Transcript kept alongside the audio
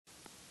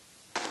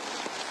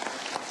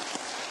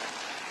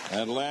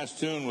That last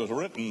tune was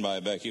written by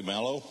Becky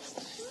Mello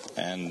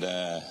and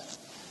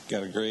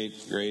got a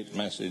great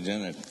message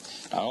in it.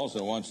 I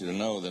also want you to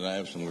know that I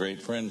have some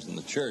great friends in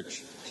the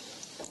church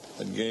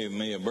that gave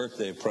me a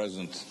birthday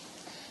present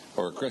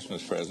or a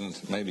Christmas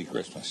present, maybe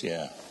Christmas,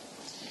 yeah.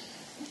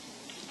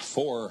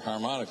 4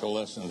 harmonica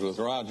lessons with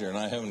Roger, and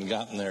I haven't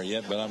gotten there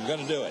yet, but I'm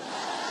going to do it.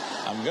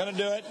 I'm going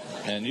to do it,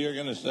 and you're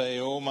going to say,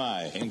 oh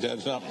my, ain't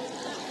that something?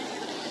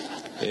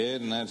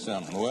 Isn't that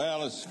something?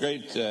 Well, it's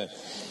great.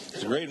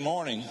 It's a great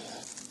morning,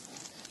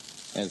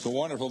 and it's a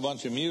wonderful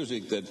bunch of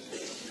music that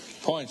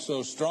points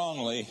so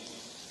strongly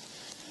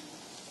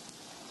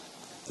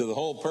to the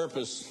whole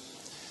purpose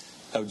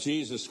of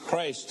Jesus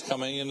Christ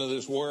coming into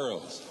this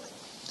world.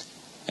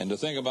 And to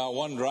think about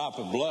one drop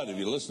of blood, if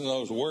you listen to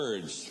those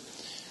words,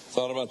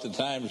 thought about the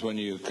times when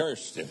you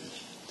cursed him,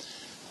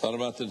 thought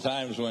about the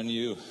times when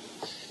you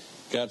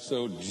got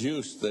so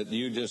juiced that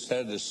you just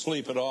had to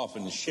sleep it off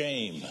in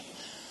shame,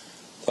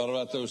 thought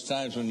about those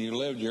times when you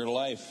lived your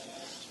life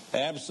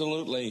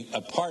absolutely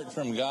apart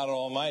from God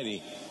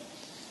Almighty.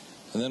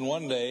 And then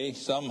one day,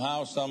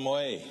 somehow, some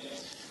way,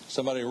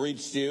 somebody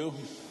reached you,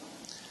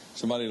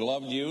 somebody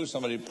loved you,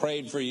 somebody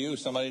prayed for you,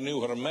 somebody knew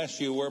what a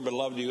mess you were but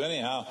loved you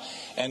anyhow,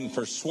 and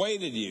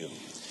persuaded you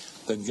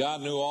that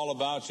God knew all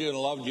about you and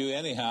loved you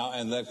anyhow,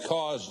 and that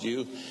caused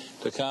you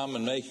to come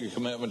and make your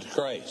commitment to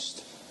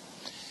Christ.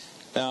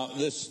 Now,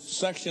 this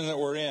section that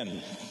we're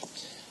in,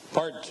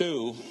 part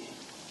 2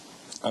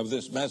 of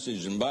this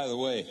message, and by the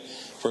way,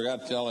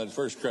 forgot to tell that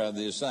first crowd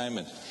the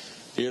assignment.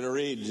 You're to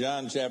read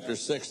John chapter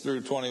 6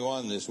 through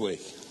 21 this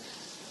week.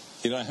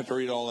 You don't have to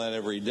read all that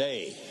every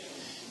day.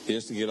 You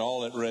just to get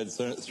all that read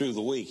through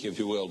the week, if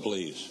you will,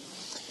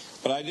 please.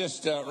 But I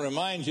just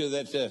remind you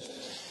that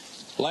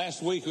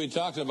last week we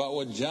talked about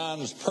what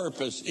John's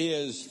purpose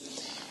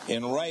is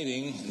in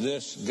writing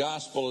this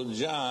Gospel of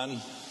John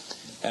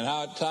and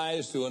how it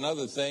ties to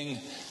another thing,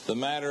 the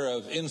matter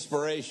of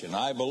inspiration.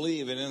 I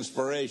believe in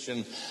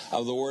inspiration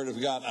of the Word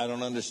of God. I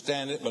don't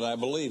understand it, but I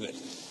believe it.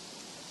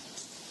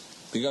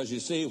 Because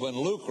you see, when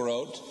Luke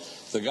wrote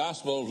the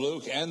Gospel of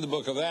Luke and the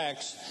book of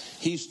Acts,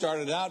 he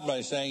started out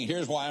by saying,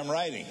 here's why I'm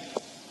writing.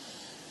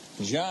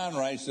 John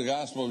writes the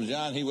Gospel of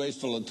John. He waits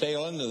till the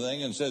tail end of the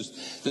thing and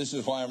says, this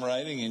is why I'm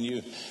writing. And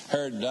you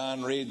heard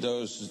Don read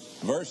those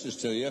verses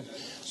to you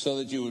so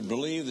that you would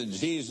believe that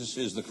Jesus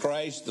is the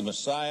Christ, the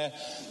Messiah,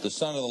 the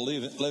Son of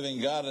the living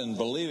God, and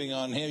believing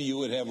on him, you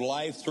would have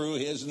life through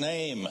his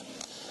name.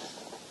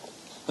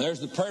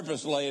 There's the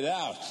purpose laid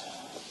out.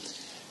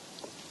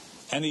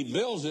 And he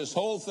builds this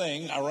whole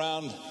thing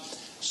around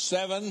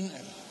 7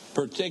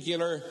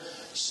 particular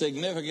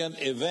significant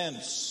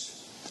events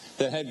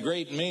that had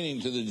great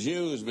meaning to the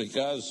Jews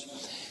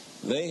because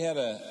they had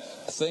a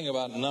thing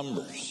about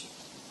numbers.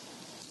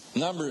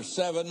 Number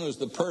 7 was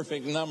the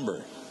perfect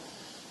number,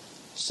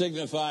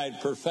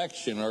 signified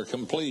perfection or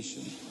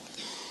completion.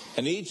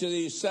 And each of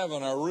these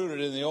 7 are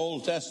rooted in the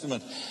Old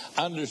Testament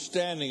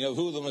understanding of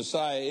who the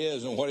Messiah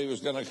is and what he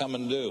was going to come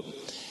and do.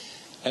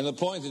 And the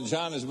point that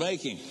John is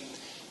making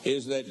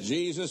is that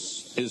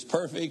Jesus is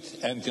perfect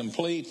and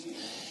complete.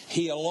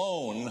 He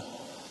alone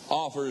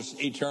offers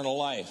eternal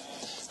life.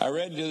 I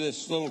read you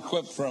this little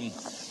quip from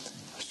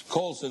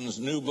Colson's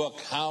new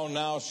book, How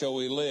Now Shall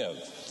We Live?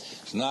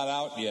 It's not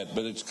out yet,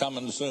 but it's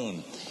coming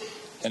soon.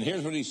 And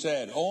here's what he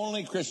said.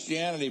 Only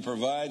Christianity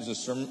provides a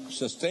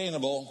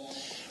sustainable,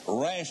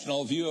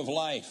 rational view of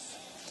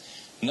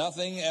life.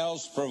 Nothing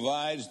else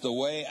provides the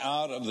way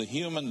out of the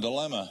human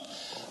dilemma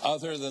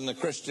other than the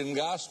Christian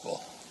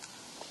gospel.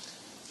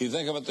 You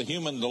think about the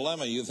human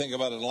dilemma, you think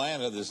about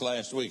Atlanta this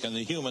last week and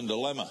the human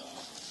dilemma.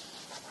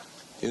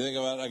 You think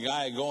about a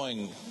guy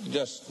going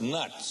just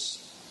nuts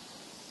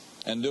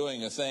and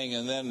doing a thing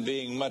and then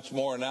being much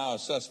more now a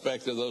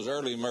suspect of those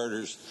early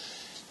murders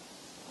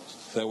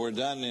that were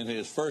done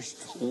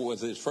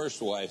with his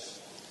first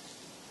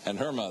wife and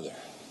her mother.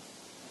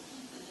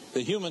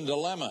 The human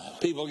dilemma.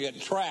 People get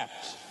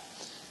trapped.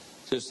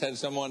 Just had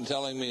someone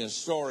telling me a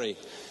story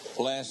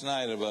last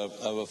night of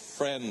a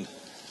friend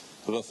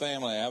of a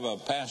family. I have a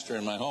pastor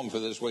in my home for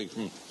this week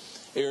from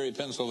Erie,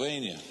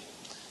 Pennsylvania.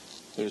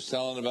 He was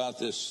telling about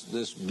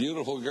this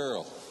beautiful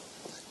girl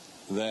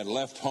that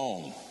left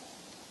home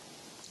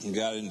and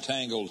got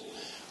entangled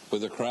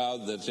with a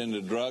crowd that's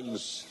into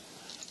drugs,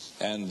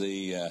 and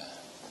the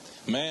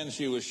man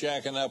she was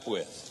shacking up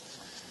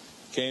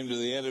with came to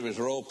the end of his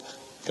rope,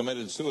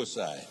 committed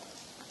suicide.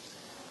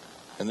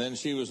 And then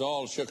she was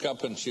all shook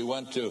up, and she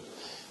went to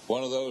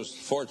one of those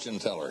fortune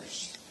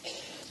tellers.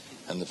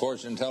 And the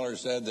fortune teller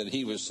said that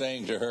he was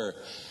saying to her,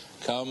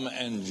 come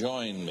and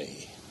join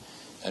me.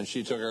 And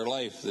she took her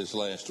life this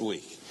last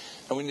week.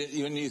 And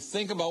when you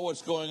think about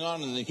what's going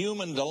on in the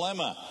human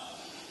dilemma,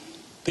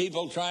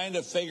 people trying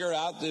to figure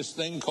out this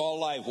thing called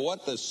life,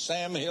 what the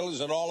Sam Hill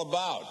is it all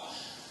about?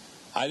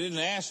 I didn't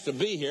ask to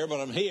be here, but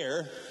I'm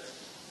here.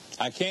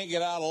 I can't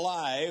get out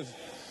alive.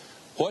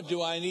 What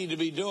do I need to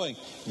be doing?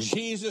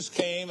 Jesus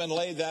came and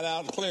laid that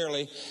out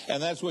clearly,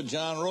 and that's what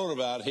John wrote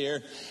about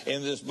here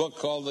in this book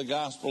called the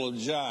Gospel of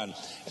John.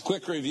 A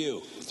quick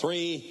review.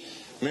 3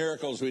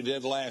 miracles we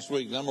did last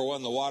week. Number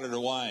one, the water to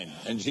wine,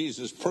 and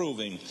Jesus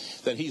proving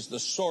that he's the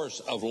source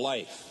of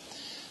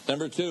life.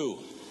 Number two,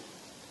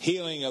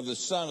 healing of the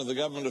son of the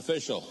government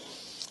official.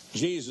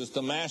 Jesus,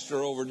 the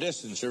master over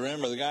distance. You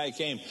remember the guy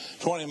came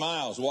 20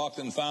 miles, walked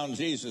and found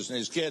Jesus and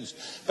his kids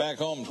back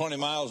home 20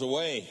 miles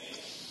away.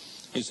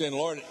 He said,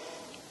 Lord,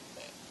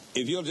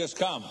 if you'll just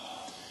come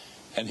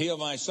and heal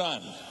my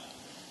son.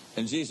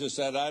 And Jesus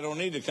said, I don't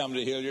need to come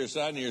to heal your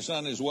son. Your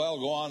son is well.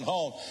 Go on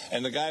home.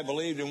 And the guy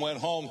believed and went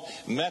home,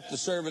 met the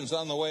servants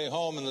on the way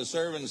home. And the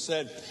servants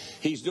said,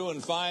 he's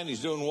doing fine. He's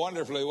doing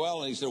wonderfully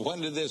well. And he said,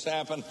 when did this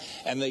happen?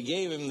 And they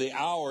gave him the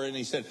hour. And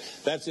he said,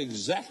 that's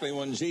exactly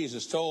when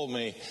Jesus told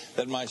me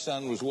that my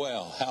son was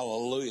well.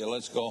 Hallelujah.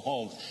 Let's go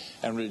home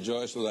and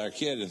rejoice with our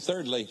kid. And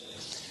thirdly,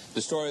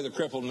 the story of the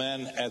crippled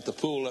man at the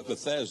pool at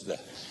Bethesda.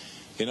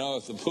 You know,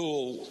 if the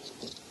pool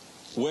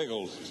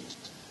wiggled,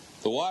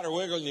 the water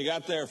wiggled and you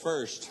got there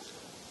first,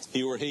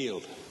 you were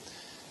healed.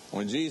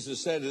 When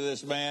Jesus said to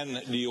this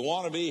man, do you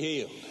want to be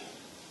healed?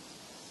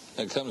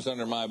 That comes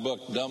under my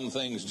book, Dumb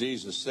Things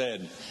Jesus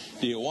Said.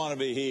 Do you want to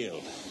be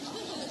healed?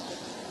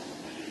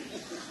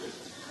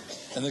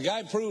 And the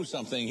guy proved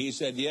something. He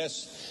said,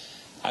 yes,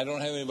 I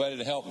don't have anybody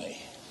to help me.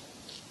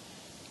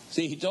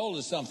 See, he told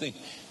us something.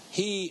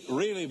 He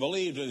really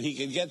believed that he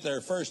could get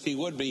there first, he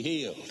would be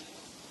healed.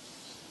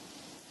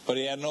 But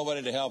he had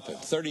nobody to help him.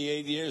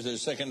 38 years, they're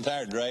sick and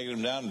tired, dragging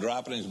him down,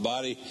 dropping his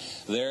body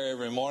there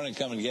every morning,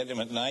 come and get him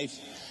at night.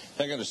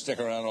 They're going to stick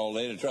around all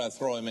day to try to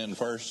throw him in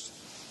first.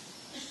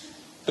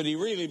 But he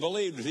really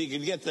believed if he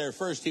could get there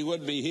first, he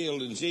would be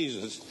healed. And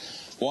Jesus,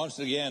 once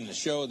again,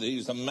 showed that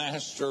he's the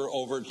master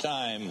over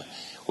time.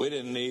 We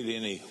didn't need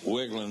any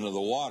wiggling of the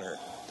water.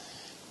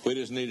 We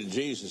just needed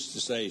Jesus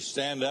to say,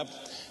 stand up,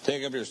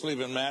 take up your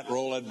sleeping mat,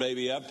 roll that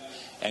baby up,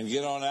 and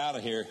get on out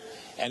of here.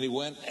 And he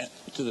went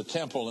to the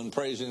temple and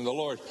praising the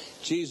Lord.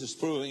 Jesus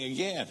proving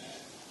again,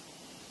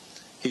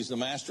 he's the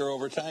master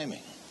over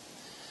timing.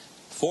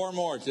 4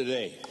 more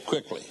today,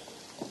 quickly.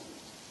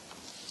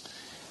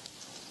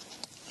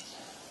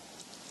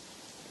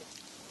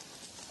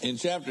 In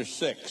chapter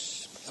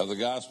 6 of the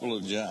Gospel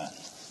of John,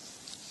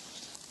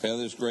 we have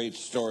this great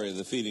story of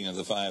the feeding of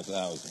the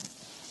 5,000.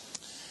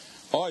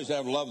 Always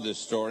have loved this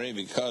story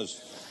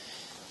because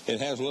it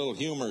has a little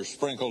humor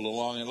sprinkled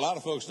along it. A lot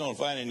of folks don't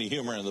find any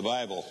humor in the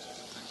Bible.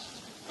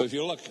 But if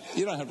you look,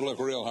 you don't have to look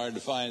real hard to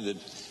find that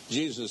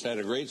Jesus had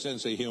a great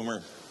sense of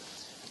humor.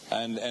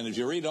 And if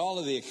you read all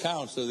of the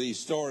accounts of these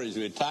stories,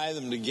 if you tie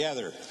them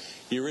together,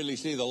 you really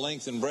see the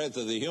length and breadth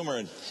of the humor.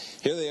 And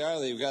here they are,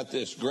 they've got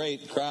this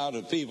great crowd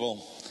of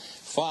people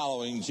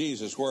following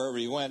Jesus wherever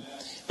he went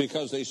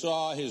because they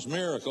saw his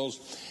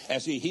miracles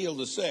as he healed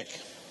the sick.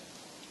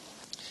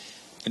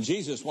 And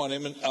Jesus went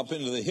up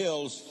into the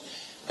hills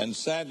and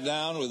sat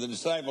down with the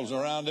disciples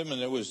around him,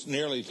 and it was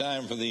nearly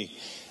time for the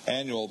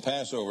annual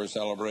Passover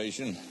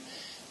celebration.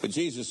 But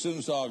Jesus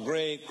soon saw a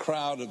great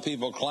crowd of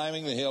people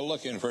climbing the hill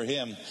looking for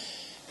him.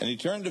 And he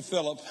turned to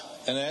Philip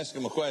and asked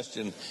him a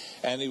question.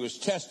 And he was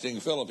testing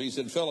Philip. He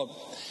said, Philip,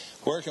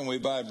 where can we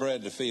buy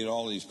bread to feed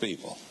all these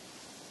people?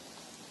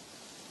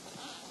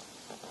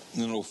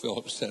 And old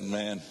Philip said,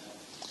 man,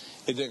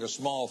 it'd take a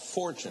small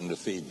fortune to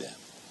feed them.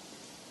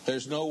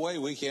 There's no way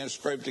we can't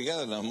scrape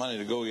together enough money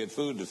to go get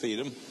food to feed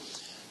them,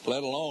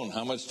 let alone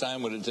how much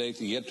time would it take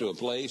to get to a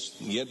place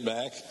and get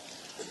back.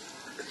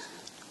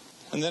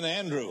 And then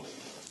Andrew.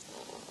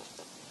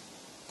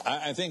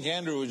 I think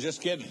Andrew was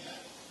just kidding.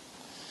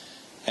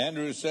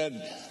 Andrew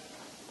said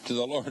to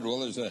the Lord, well,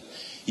 there's a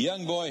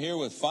young boy here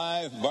with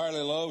 5 barley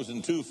loaves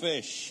and 2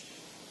 fish.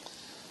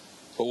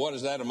 But what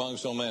is that among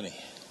so many?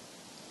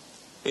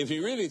 If he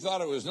really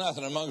thought it was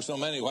nothing among so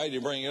many, why did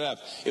you bring it up?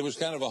 It was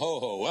kind of a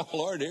ho-ho. Well,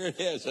 Lord, here it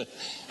is.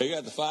 We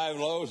got the 5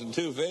 loaves and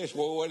 2 fish.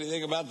 Well, what do you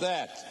think about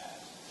that?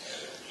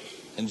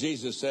 And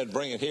Jesus said,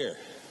 bring it here.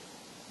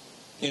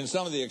 In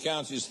some of the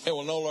accounts, you say,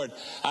 well, no, Lord,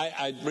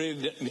 I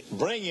bring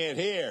it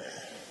here.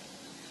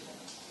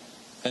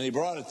 And he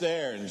brought it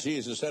there, and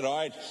Jesus said, all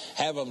right,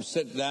 have them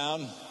sit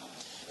down.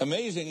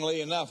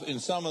 Amazingly enough, in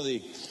some of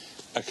the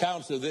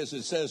accounts of this,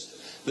 it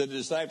says the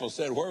disciples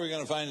said, where are we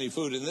going to find any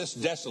food in this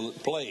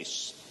desolate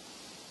place?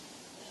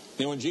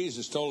 And when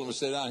Jesus told them to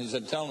sit down, he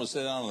said, tell them to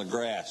sit down on the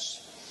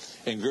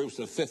grass in groups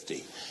of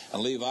 50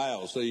 and leave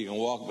aisles so you can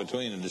walk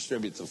between and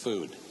distribute the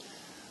food.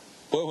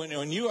 Well,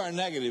 when you are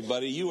negative,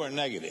 buddy, you are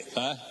negative,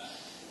 huh?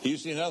 You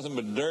see nothing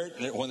but dirt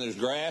when there's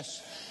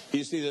grass.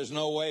 You see there's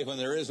no way when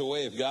there is a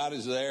way if God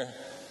is there.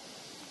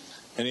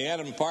 And he had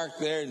him parked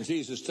there, and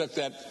Jesus took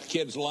that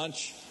kid's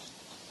lunch.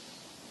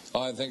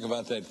 Oh, I think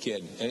about that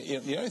kid.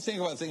 You know, you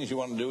think about things you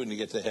want to do when you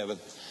get to heaven.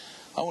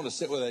 I want to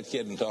sit with that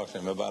kid and talk to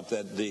him about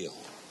that deal.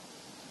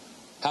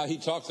 How he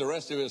talked the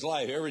rest of his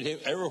life,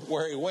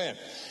 everywhere he went.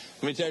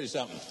 Let me tell you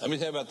something. Let me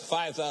tell you about the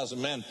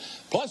 5,000 men,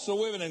 plus the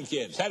women and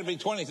kids. Had to be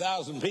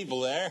 20,000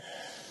 people there.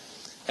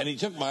 And he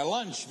took my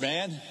lunch,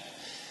 man.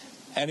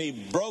 And he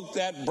broke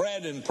that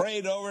bread and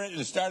prayed over it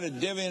and started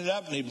divvying it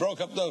up. And he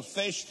broke up those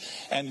fish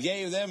and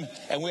gave them.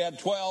 And we had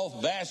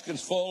 12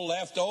 baskets full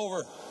left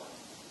over.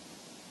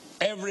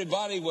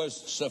 Everybody was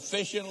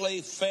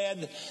sufficiently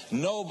fed.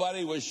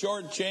 Nobody was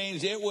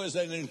shortchanged. It was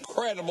an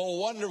incredible,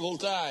 wonderful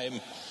time.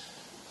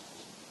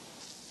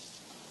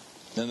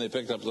 Then they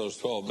picked up those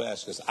 12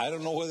 baskets. I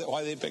don't know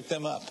why they picked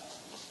them up.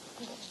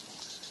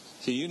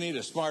 See, you need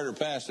a smarter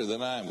pastor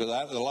than I am, because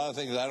there's a lot of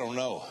things I don't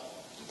know.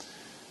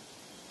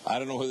 I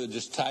don't know whether they're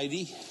just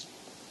tidy.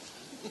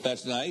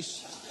 That's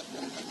nice.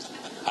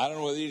 I don't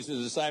know whether each of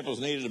the disciples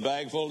needed a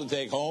bag full to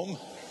take home.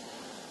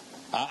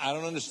 I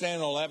don't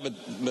understand all that,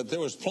 but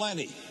there was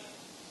plenty.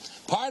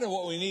 Part of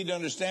what we need to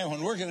understand,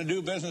 when we're going to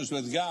do business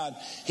with God,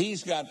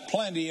 He's got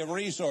plenty of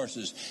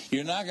resources.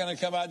 You're not going to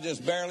come out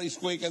just barely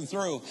squeaking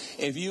through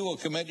if you will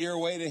commit your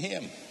way to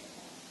Him.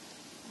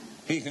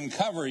 He can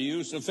cover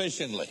you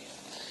sufficiently.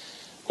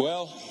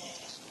 Well,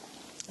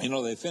 you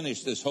know, they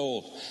finished this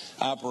whole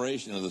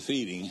operation of the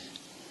feeding.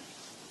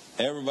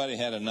 Everybody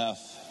had enough.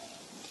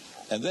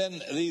 And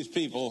then these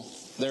people,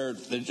 they're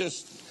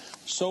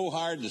just so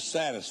hard to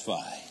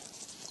satisfy.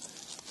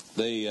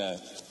 They,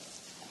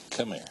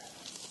 come here.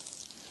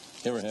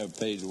 You ever have a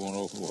page that won't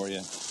open for you?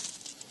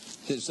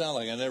 It sounds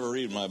like I never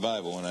read my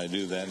Bible when I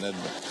do that, and that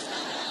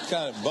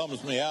kind of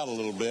bums me out a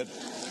little bit.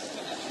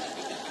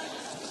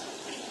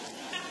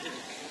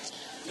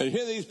 But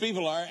here these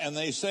people are, and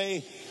they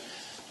say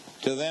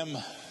to them,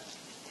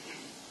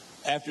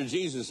 after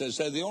Jesus has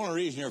said, the only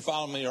reason you're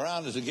following me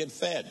around is to get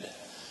fed.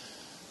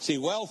 See,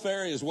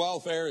 welfare is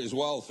welfare is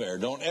welfare.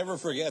 Don't ever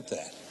forget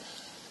that.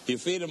 You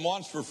feed them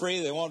once for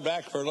free, they want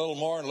back for a little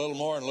more and a little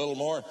more and a little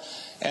more.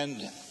 And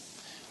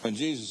when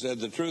Jesus said,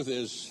 the truth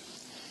is,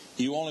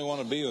 you only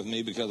want to be with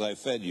me because I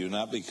fed you,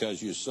 not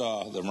because you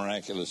saw the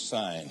miraculous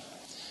sign.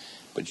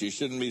 But you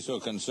shouldn't be so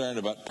concerned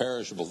about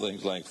perishable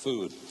things like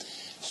food.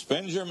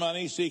 Spend your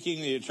money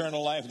seeking the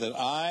eternal life that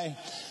I,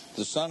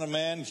 the Son of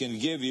Man, can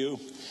give you.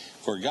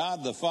 For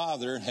God the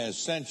Father has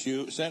sent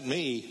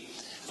me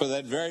for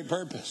that very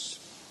purpose.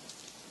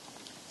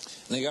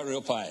 And they got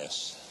real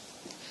pious.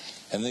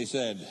 And they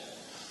said,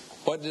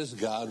 what does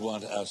God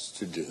want us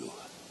to do?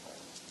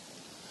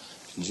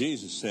 And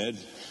Jesus said,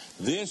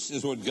 this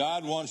is what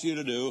God wants you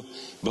to do.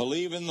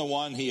 Believe in the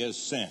one He has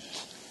sent.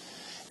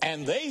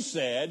 And they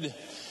said,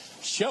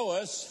 show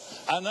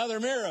us another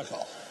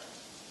miracle.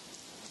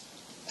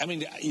 I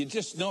mean, you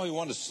just know you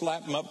want to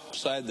slap them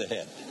upside the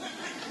head.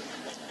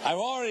 I've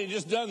already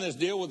just done this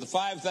deal with the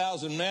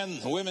 5,000 men,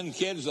 women,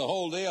 kids, the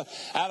whole deal,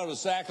 out of a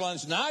sack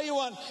lunch. Now you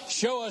want to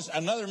show us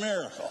another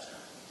miracle.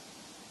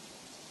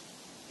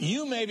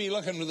 You may be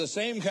looking for the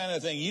same kind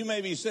of thing. You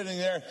may be sitting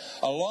there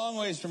a long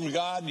ways from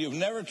God. You've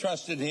never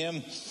trusted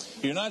Him.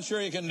 You're not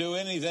sure He can do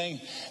anything.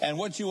 And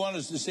what you want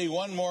is to see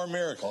one more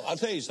miracle. I'll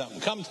tell you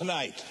something. Come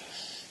tonight.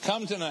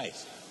 Come tonight.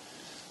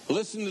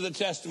 Listen to the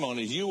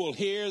testimonies. You will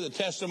hear the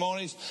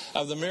testimonies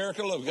of the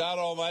miracle of God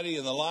Almighty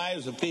in the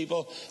lives of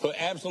people who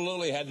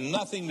absolutely had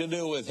nothing to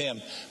do with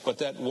Him, but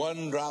that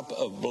one drop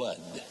of blood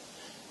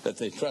that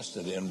they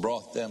trusted in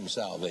brought them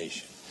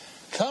salvation.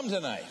 Come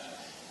tonight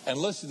and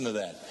listen to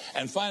that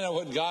and find out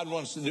what God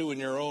wants to do in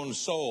your own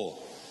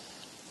soul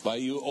by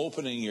you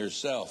opening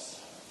yourself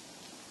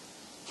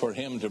for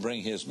Him to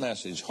bring His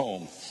message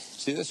home.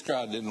 See, this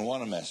crowd didn't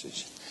want a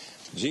message.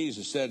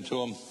 Jesus said to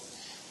them,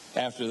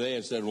 after they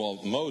had said,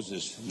 well,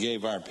 Moses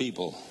gave our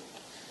people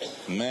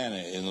manna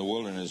in the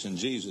wilderness. And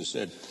Jesus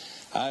said,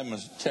 I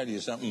must tell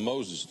you something.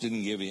 Moses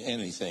didn't give you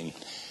anything.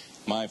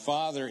 My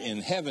Father in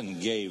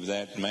heaven gave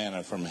that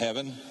manna from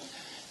heaven.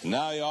 And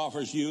now He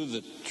offers you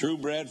the true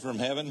bread from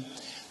heaven.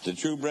 The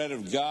true bread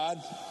of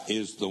God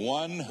is the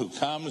one who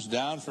comes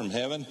down from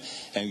heaven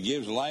and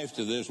gives life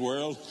to this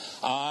world.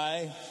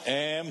 I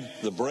am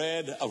the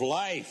bread of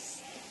life.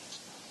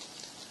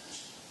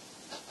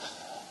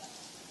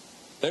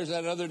 There's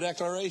that other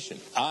declaration.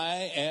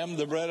 I am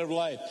the bread of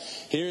life.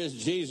 Here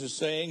is Jesus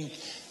saying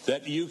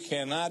that you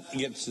cannot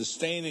get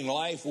sustaining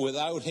life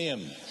without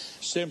Him.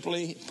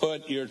 Simply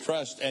put your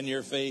trust and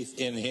your faith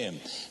in Him.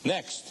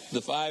 Next,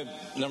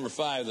 number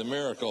 5, the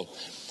miracle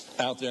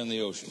out there in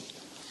the ocean.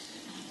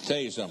 I'll tell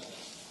you something.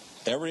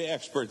 Every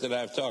expert that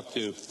I've talked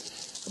to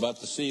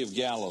about the Sea of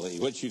Galilee,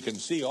 which you can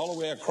see all the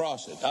way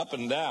across it, up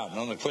and down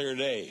on a clear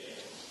day.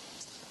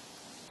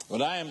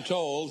 But I am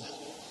told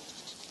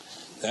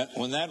that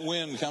when that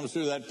wind comes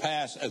through that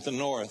pass at the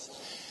north,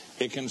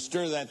 it can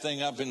stir that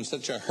thing up in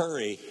such a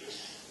hurry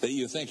that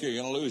you think you're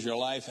going to lose your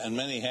life, and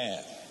many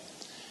have.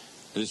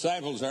 The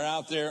disciples are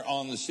out there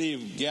on the Sea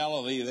of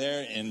Galilee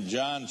there in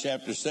John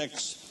chapter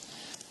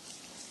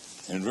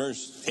 6 in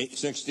verse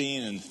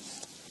 16, and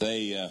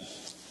they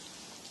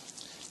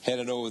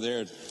headed over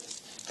there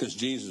because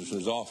Jesus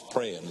was off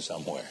praying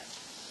somewhere.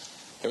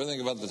 Ever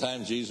think about the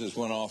time Jesus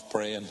went off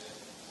praying?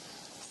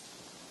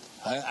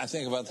 I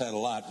think about that a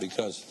lot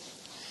because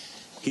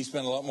He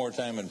spent a lot more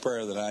time in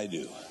prayer than I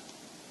do.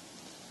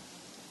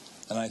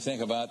 And I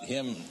think about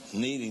Him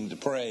needing to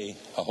pray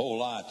a whole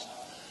lot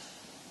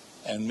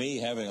and me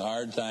having a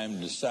hard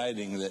time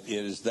deciding that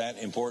it is that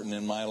important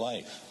in my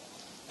life.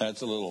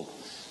 That's a little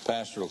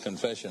pastoral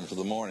confession for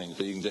the morning,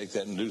 so you can take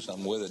that and do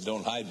something with it.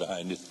 Don't hide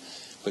behind it,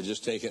 but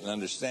just take it and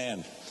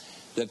understand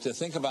that to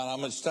think about how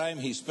much time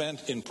he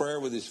spent in prayer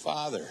with his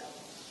Father.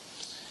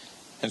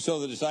 And so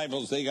the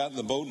disciples, they got in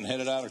the boat and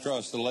headed out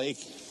across the lake.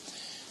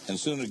 And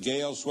soon a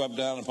gale swept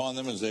down upon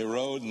them as they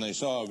rowed, and they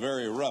saw a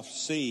very rough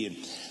sea. And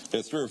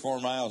they're 3 or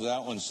 4 miles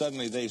out when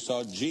suddenly they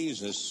saw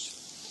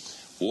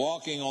Jesus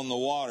walking on the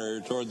water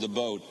toward the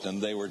boat,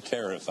 and they were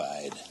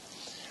terrified.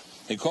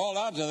 He called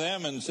out to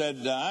them and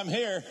said, I'm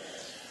here.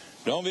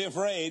 Don't be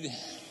afraid.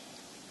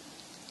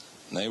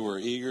 And they were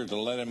eager to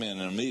let him in,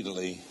 and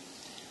immediately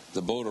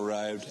the boat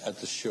arrived at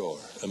the shore.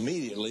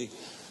 Immediately,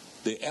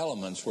 the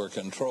elements were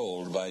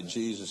controlled by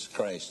Jesus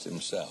Christ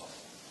himself.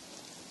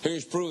 Here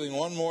he's proving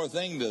one more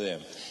thing to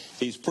them.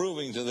 He's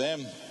proving to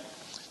them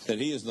that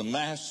he is the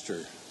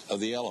master of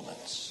the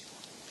elements.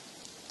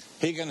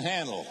 He can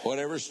handle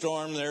whatever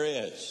storm there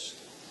is.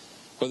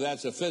 Whether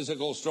that's a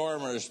physical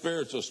storm or a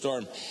spiritual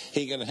storm,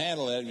 he can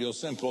handle it if you'll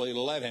simply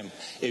let him.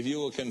 If you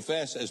will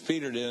confess, as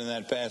Peter did in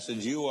that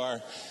passage, you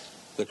are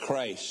the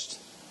Christ,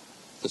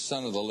 the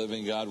Son of the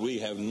living God. We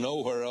have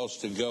nowhere else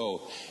to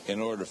go in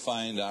order to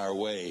find our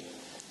way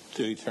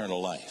to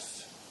eternal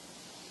life.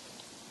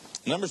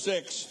 Number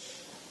 6,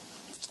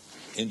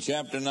 in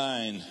chapter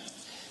 9,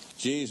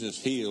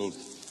 Jesus healed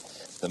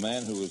the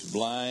man who was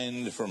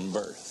blind from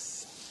birth.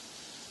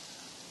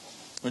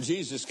 When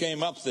Jesus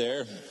came up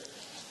there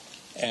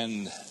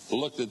and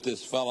looked at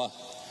this fella,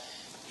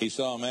 he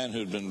saw a man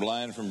who'd been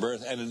blind from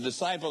birth, and the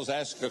disciples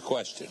asked a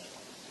question.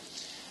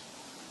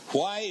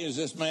 Why is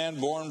this man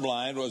born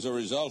blind? Was it a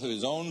result of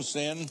his own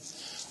sin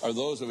or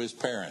those of his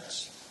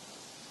parents?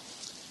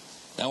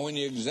 Now, when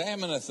you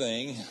examine a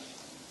thing,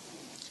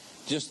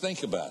 just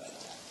think about it.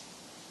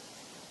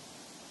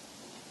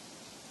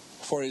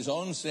 For his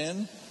own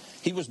sin,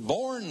 he was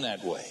born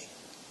that way.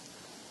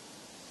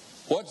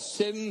 What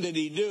sin did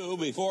he do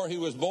before he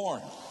was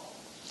born?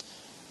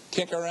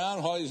 Kick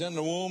around while he's in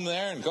the womb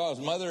there and cause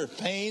mother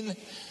pain?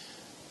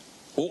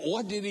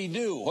 What did he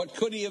do? What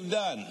could he have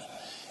done?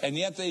 And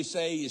yet they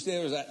say, you see,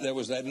 there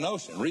was that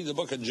notion. Read the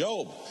book of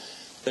Job.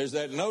 There's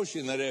that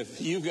notion that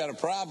if you've got a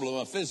problem,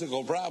 a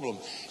physical problem,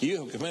 you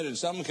have committed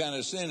some kind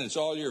of sin, it's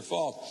all your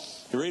fault.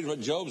 You read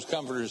what Job's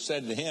comforters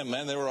said to him,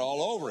 man, they were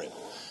all over it,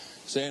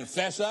 saying,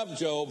 fess up,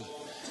 Job.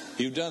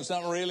 You've done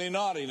something really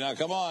naughty. Now,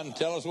 come on,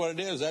 tell us what it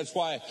is. That's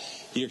why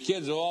your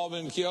kids have all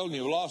been killed and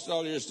you've lost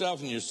all your stuff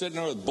and you're sitting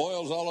there with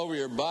boils all over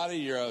your body.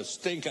 You're a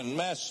stinking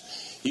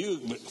mess. You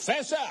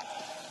fess up.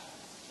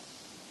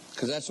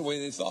 Because that's the way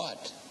they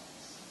thought.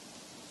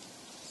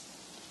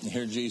 And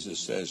here Jesus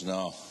says,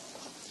 no,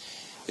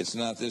 it's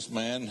not this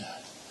man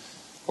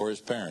or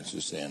his parents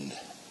who sinned.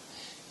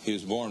 He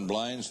was born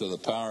blind so the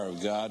power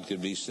of God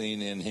could be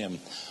seen in him.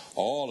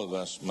 All of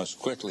us must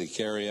quickly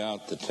carry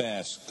out the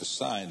task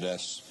assigned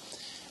us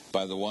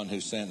by the one who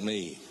sent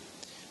me,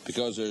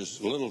 because there's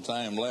little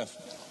time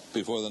left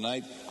before the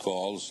night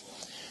falls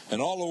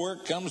and all the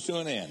work comes to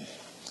an end.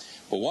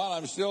 But while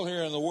I'm still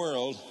here in the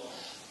world,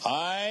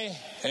 I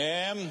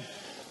am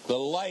the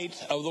light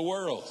of the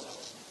world.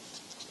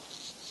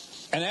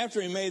 And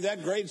after he made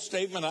that great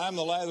statement, I'm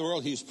the light of the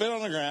world, he spit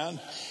on the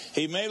ground,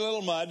 he made a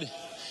little mud,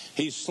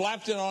 he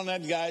slapped it on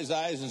that guy's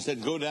eyes and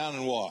said, go down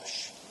and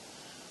wash.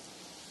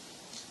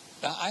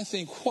 Now, I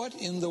think, what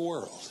in the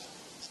world?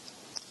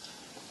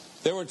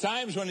 There were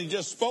times when he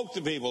just spoke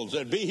to people and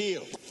said, be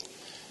healed.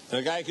 And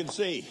the guy could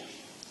see.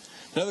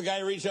 Another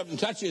guy reached up and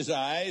touched his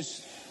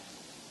eyes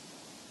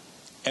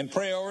and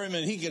pray over him,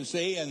 and he could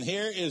see. And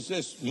here is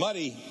this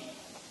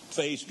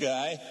muddy-faced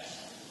guy.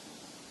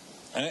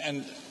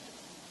 And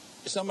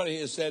somebody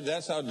has said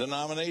that's how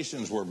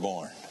denominations were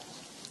born.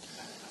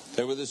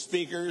 There were the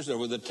speakers, there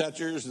were the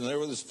touchers, and there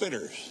were the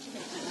spitters.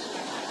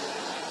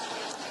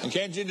 And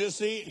can't you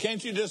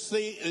just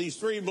see these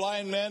 3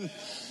 blind men,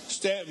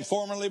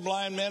 formerly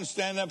blind men,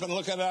 stand up and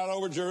looking out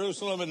over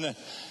Jerusalem? And the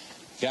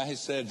guy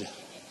said,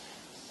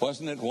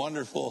 wasn't it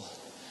wonderful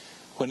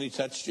when he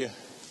touched you?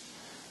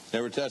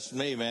 Never touched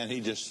me, man.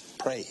 He just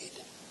prayed.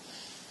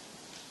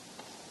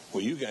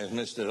 Well, you guys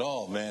missed it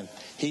all, man.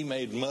 He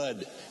made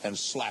mud and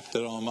slapped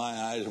it on my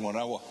eyes. And when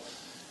I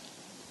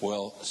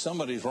well,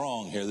 somebody's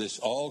wrong here. This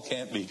all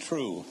can't be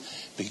true,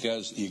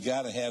 because you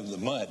got to have the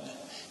mud.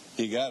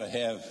 You got to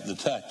have the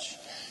touch.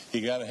 You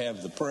got to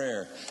have the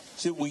prayer.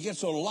 See, we get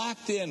so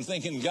locked in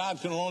thinking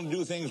God can only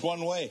do things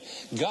one way.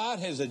 God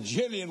has a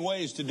jillion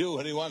ways to do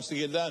what he wants to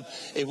get done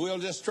if we'll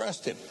just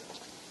trust him.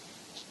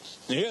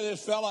 You hear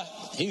this fella?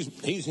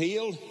 He's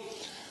healed.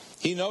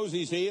 He knows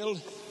he's healed.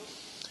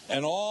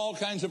 And all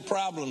kinds of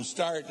problems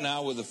start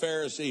now with the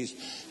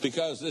Pharisees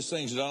because this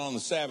thing's done on the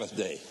Sabbath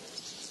day.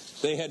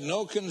 They had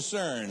no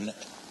concern.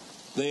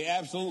 They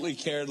absolutely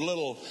cared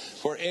little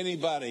for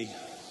anybody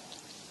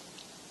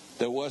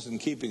that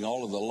wasn't keeping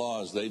all of the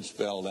laws they'd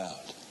spelled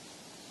out.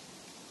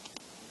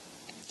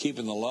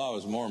 Keeping the law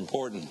is more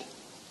important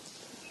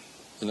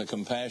than the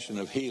compassion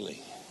of healing.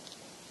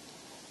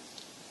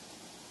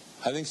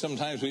 I think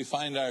sometimes we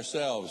find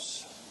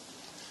ourselves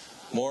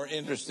more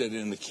interested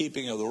in the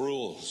keeping of the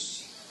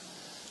rules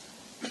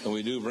than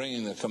we do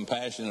bringing the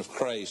compassion of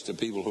Christ to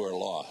people who are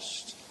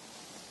lost.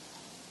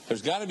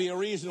 There's got to be a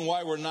reason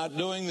why we're not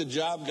doing the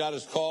job God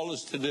has called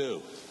us to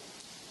do.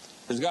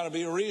 There's got to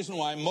be a reason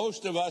why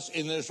most of us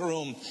in this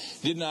room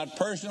did not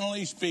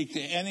personally speak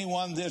to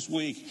anyone this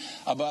week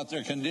about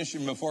their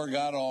condition before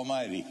God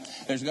Almighty.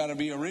 There's got to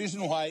be a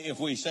reason why if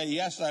we say,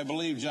 yes, I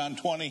believe John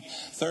 20,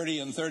 30,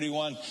 and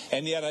 31,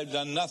 and yet I've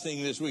done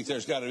nothing this week,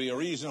 there's got to be a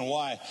reason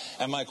why.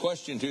 And my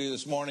question to you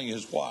this morning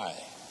is why?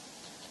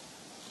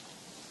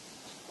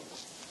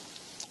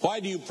 Why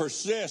do you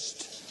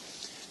persist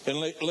in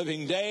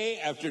living day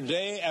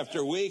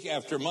after week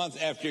after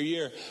month after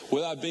year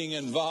without being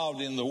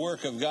involved in the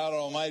work of God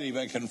Almighty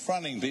by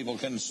confronting people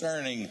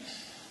concerning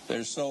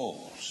their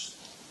souls?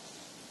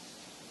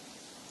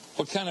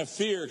 What kind of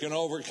fear can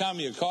overcome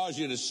you, cause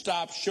you to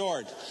stop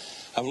short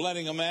of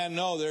letting a man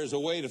know there's a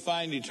way to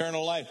find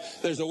eternal life?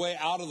 There's a way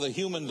out of the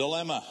human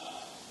dilemma,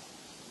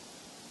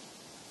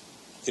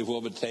 if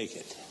we'll but take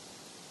it.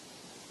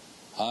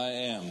 I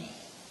am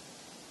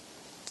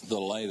the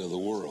light of the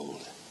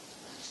world.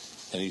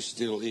 And he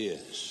still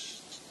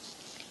is.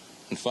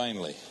 And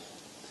finally,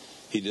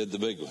 he did the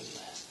big one.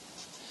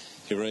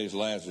 He raised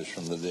Lazarus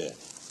from the dead.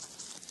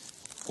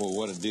 Well,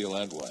 what a deal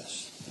that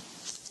was.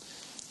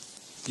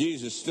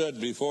 Jesus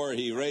stood before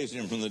he raised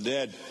him from the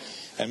dead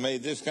and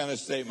made this kind of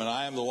statement: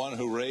 I am the one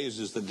who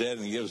raises the dead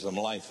and gives them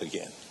life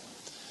again.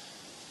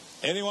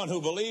 Anyone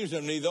who believes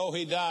in me, though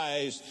he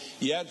dies,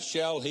 yet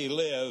shall he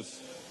live.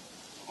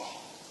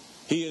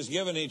 He is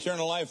given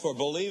eternal life for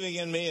believing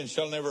in me and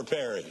shall never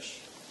perish.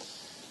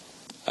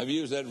 I've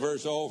used that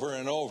verse over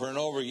and over and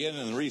over again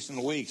in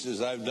recent weeks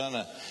as I've done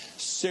a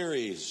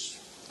series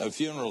of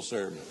funeral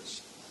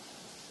sermons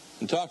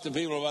and talked to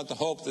people about the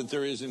hope that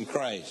there is in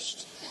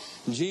Christ.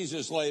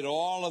 Jesus laid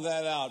all of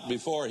that out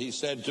before he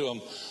said to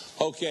them,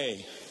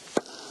 okay,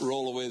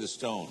 roll away the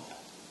stone.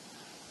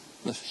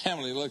 The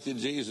family looked at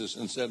Jesus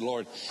and said,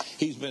 Lord,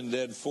 he's been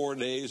dead 4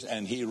 days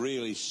and he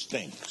really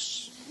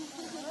stinks.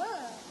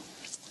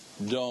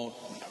 Don't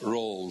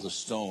roll the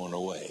stone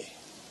away.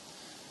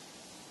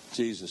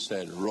 Jesus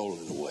said, roll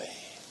it away.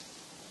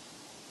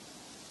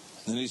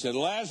 And then he said,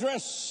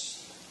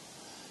 Lazarus,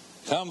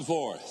 come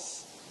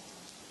forth.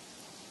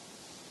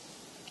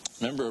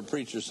 Remember a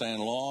preacher saying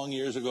long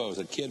years ago, I was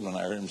a kid when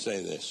I heard him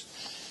say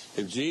this,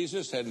 if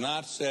Jesus had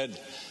not said,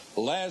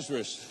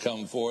 Lazarus,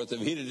 come forth,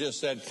 if he'd have just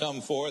said, come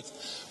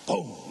forth,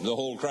 boom, the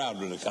whole crowd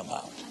would have come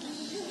out.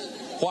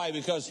 Why?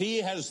 Because he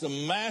has the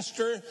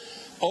master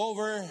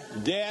over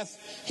death.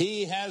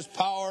 He has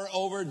power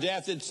over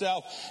death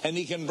itself, and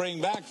he can bring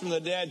back from the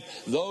dead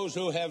those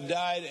who have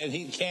died, and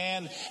he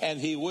can, and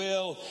he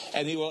will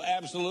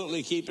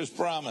absolutely keep his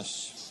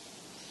promise.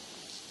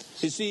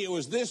 You see, it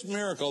was this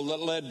miracle that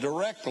led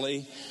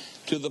directly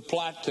to the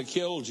plot to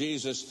kill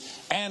Jesus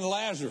and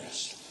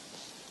Lazarus.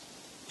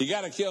 You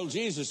got to kill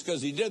Jesus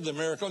because he did the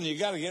miracle, and you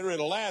got to get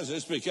rid of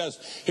Lazarus because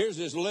here's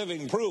this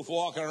living proof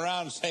walking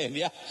around saying,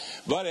 yeah,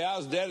 buddy, I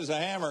was dead as a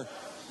hammer.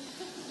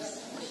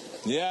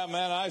 Yeah,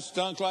 man, I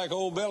stunk like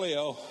old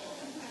Billy-O.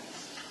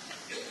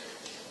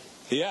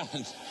 Yeah,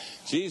 and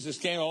Jesus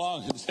came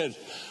along and said,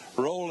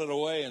 roll it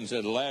away, and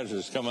said,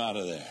 Lazarus, come out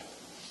of there.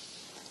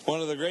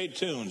 One of the great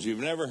tunes. You've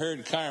never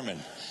heard Carmen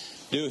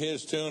do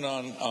his tune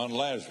on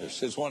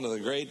Lazarus. It's one of the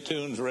great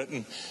tunes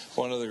written,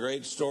 one of the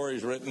great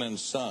stories written and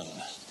sung.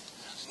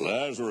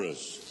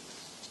 Lazarus.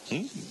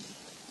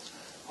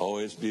 Oh,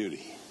 it's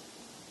beauty.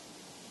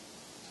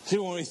 See,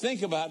 when we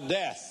think about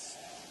death,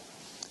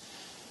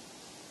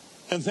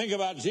 and think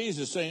about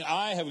Jesus saying,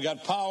 I have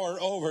got power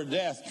over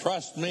death,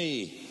 trust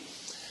me,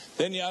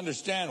 then you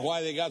understand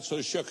why they got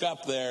so shook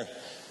up there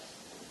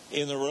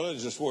in the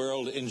religious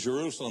world in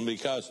Jerusalem,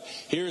 because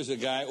here's a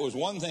guy, it was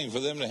one thing for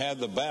them to have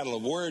the battle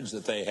of words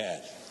that they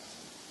had.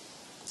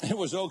 It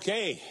was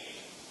okay,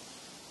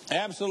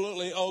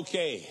 absolutely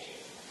okay,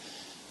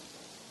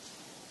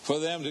 for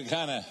them to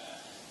kind of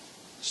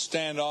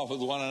stand off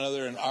with one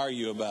another and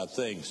argue about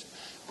things.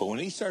 But when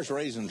he starts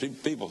raising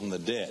people from the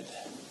dead,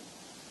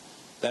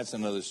 that's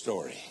another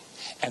story.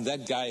 And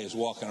that guy is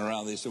walking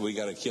around. They said, we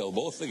got to kill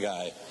both the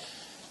guy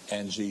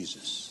and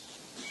Jesus.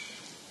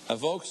 Now,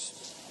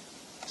 folks,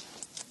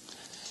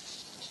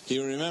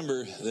 you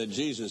remember that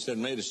Jesus had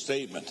made a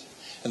statement,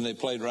 and they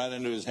played right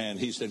into his hand.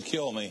 He said,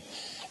 kill me,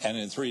 and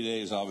in 3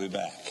 days I'll be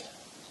back.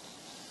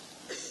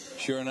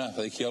 Sure enough,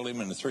 they killed him,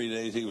 and in 3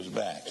 days he was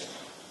back.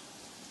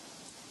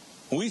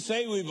 We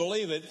say we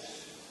believe it,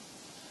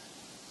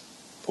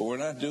 but we're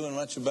not doing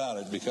much about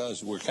it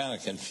because we're kind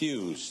of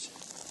confused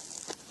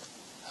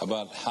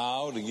about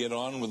how to get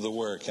on with the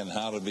work and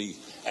how to be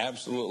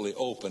absolutely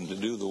open to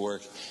do the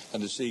work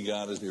and to see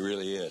God as he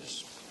really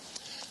is.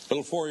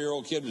 Little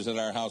 4-year-old kid was at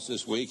our house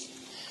this week.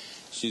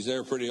 She's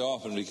there pretty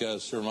often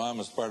because her mom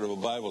is part of a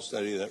Bible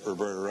study that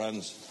Roberta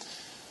runs.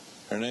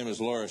 Her name is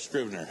Laura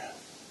Scribner.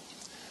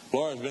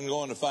 Laura's been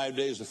going to 5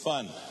 days of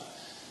fun.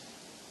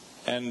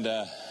 And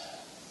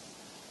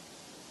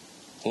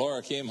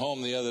Laura came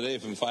home the other day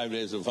from 5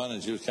 days of fun,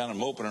 and she was kind of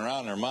moping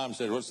around. Her mom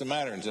said, what's the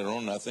matter? And said, oh,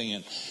 nothing.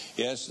 And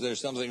yes,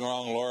 there's something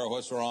wrong, Laura.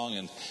 What's wrong?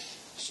 And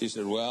she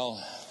said,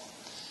 well,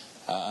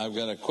 I've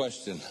got a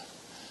question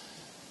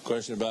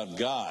about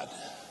God.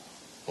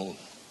 Well,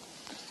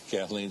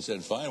 Kathleen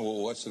said, fine,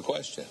 well, what's the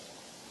question?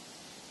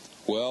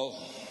 Well,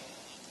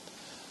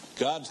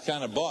 God's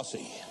kind of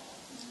bossy.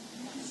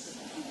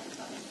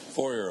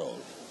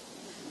 4-year-old.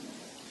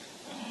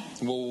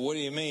 Well, what do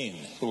you mean?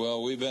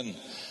 Well, we've been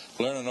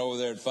learning over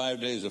there at 5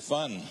 Days of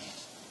Fun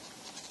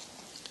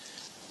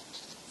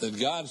that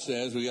God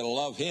says we got to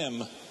love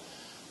Him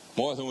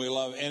more than we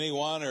love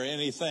anyone or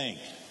anything.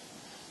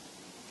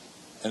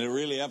 And it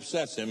really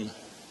upsets Him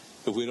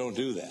if we don't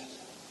do that.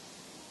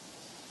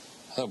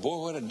 I thought,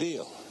 boy, what a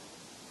deal.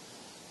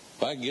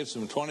 If I can get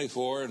some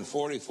 24 and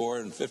 44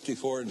 and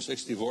 54 and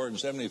 64 and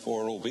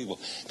 74-year-old people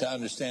to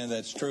understand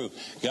that's true.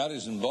 God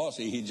isn't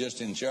bossy, He's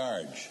just in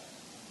charge.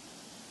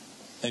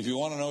 And if you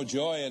want to know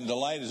joy and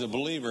delight as a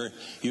believer,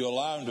 you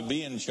allow Him to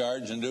be in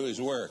charge and do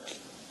His work.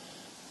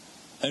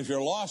 And if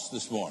you're lost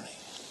this morning,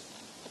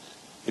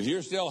 if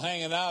you're still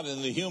hanging out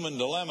in the human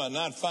dilemma,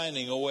 not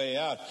finding a way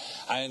out,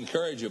 I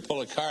encourage you,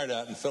 pull a card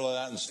out and fill it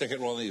out and stick it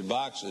in one of these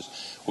boxes.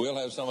 We'll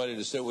have somebody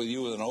to sit with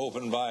you with an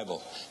open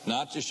Bible,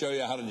 not to show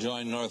you how to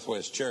join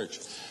Northwest Church,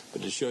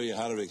 but to show you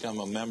how to become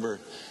a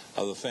member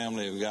of the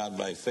family of God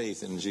by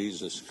faith in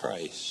Jesus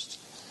Christ.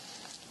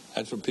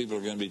 That's what people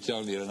are going to be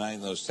telling you tonight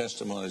in those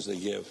testimonies they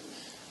give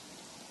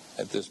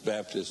at this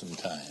baptism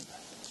time.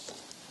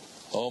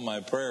 Oh, my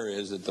prayer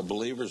is that the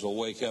believers will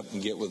wake up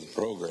and get with the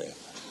program.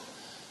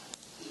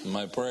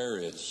 My prayer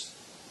is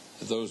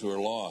that those who are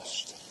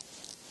lost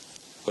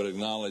would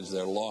acknowledge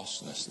their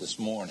lostness this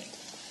morning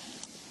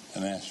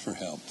and ask for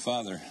help.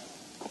 Father,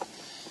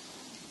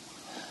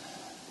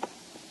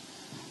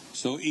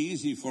 so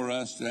easy for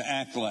us to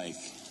act like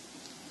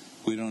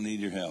we don't need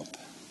your help.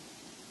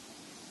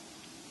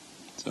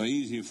 So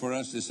easy for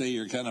us to say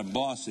you're kind of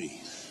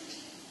bossy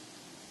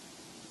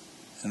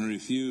and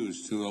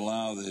refuse to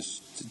allow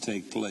this to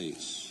take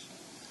place.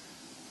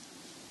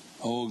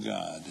 Oh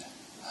God,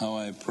 how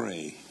I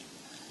pray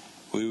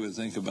we would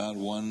think about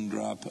one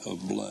drop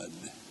of blood.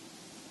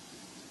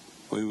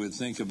 We would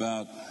think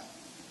about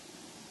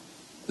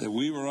that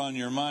we were on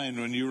your mind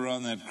when you were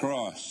on that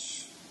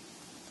cross.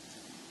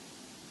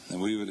 And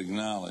we would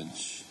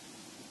acknowledge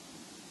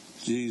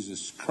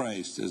Jesus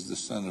Christ as the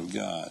Son of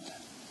God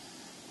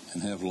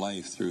and have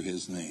life through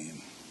His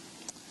name.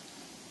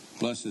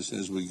 Bless us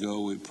as we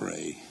go, we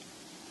pray.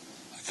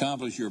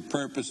 Accomplish your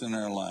purpose in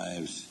our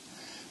lives.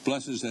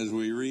 Bless us as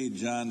we read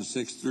John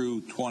 6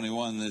 through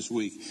 21 this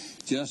week,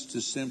 just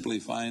to simply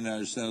find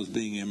ourselves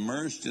being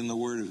immersed in the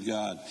Word of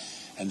God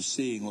and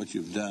seeing what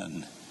you've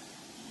done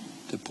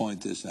to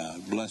point this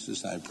out. Bless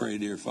us, I pray,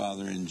 dear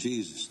Father, in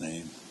Jesus'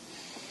 name.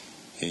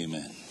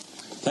 Amen.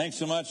 Thanks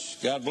so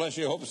much. God bless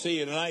you. Hope to see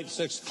you tonight,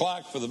 6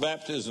 o'clock for the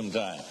baptism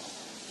time.